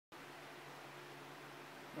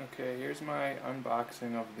Okay, here's my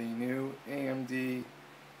unboxing of the new AMD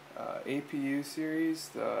APU series,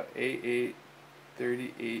 the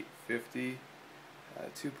A8-3850,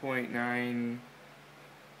 2.9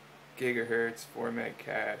 gigahertz 4 meg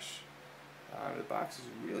cache. The box is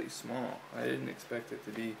really small. I didn't expect it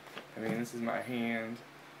to be. I mean, this is my hand.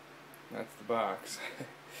 That's the box.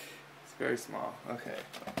 It's very small. Okay,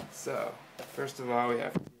 so first of all, we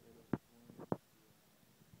have to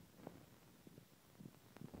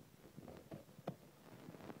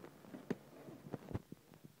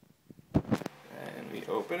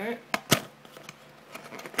open it.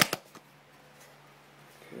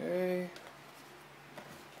 Okay.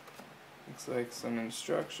 Looks like some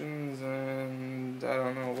instructions and I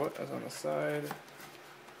don't know what is on the side.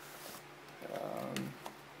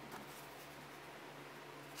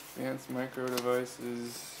 Advanced Micro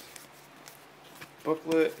Devices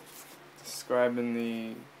booklet describing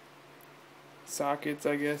the sockets,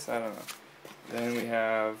 I guess. I don't know. Then we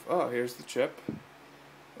have, oh, here's the chip.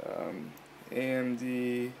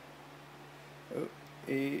 AMD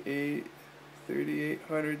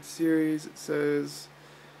A8-3850 series. It says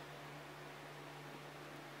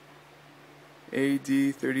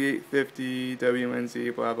AD3850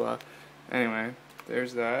 WNZ blah blah. Anyway,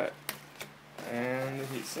 there's that. And the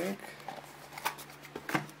heatsink.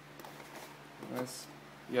 Nice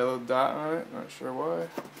yellow dot on it, not sure why.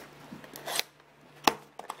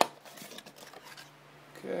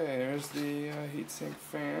 Okay, there's the heatsink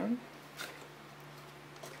fan.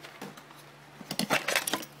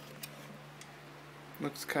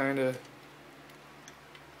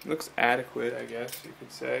 Looks adequate, I guess you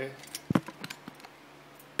could say.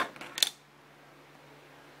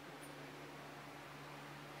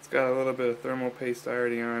 It's got a little bit of thermal paste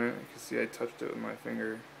already on it. You can see I touched it with my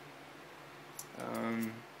finger.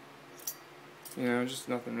 You know, just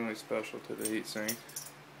nothing really special to the heatsink.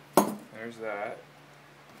 There's that.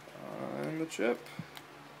 And the chip.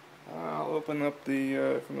 I'll open up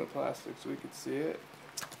the from the plastic so we can see it.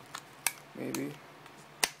 Maybe.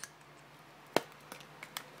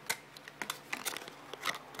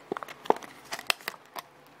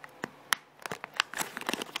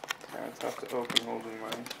 Kind of tough to open holding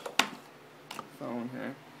my phone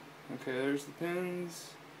here. Okay, there's the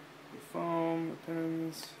pins, the foam, the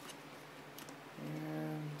pins,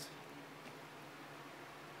 and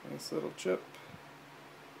nice little chip.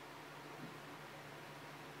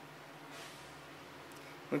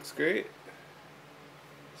 Looks great.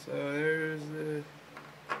 So there's the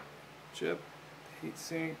chip,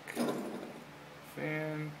 heatsink,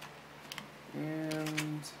 fan,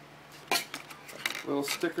 and a little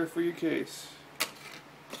sticker for your case.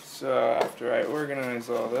 So after I organize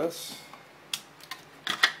all this,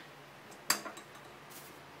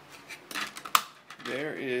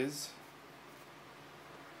 there is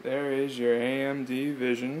your AMD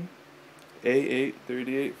Vision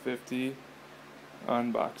A8-3850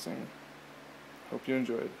 unboxing. Hope you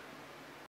enjoyed.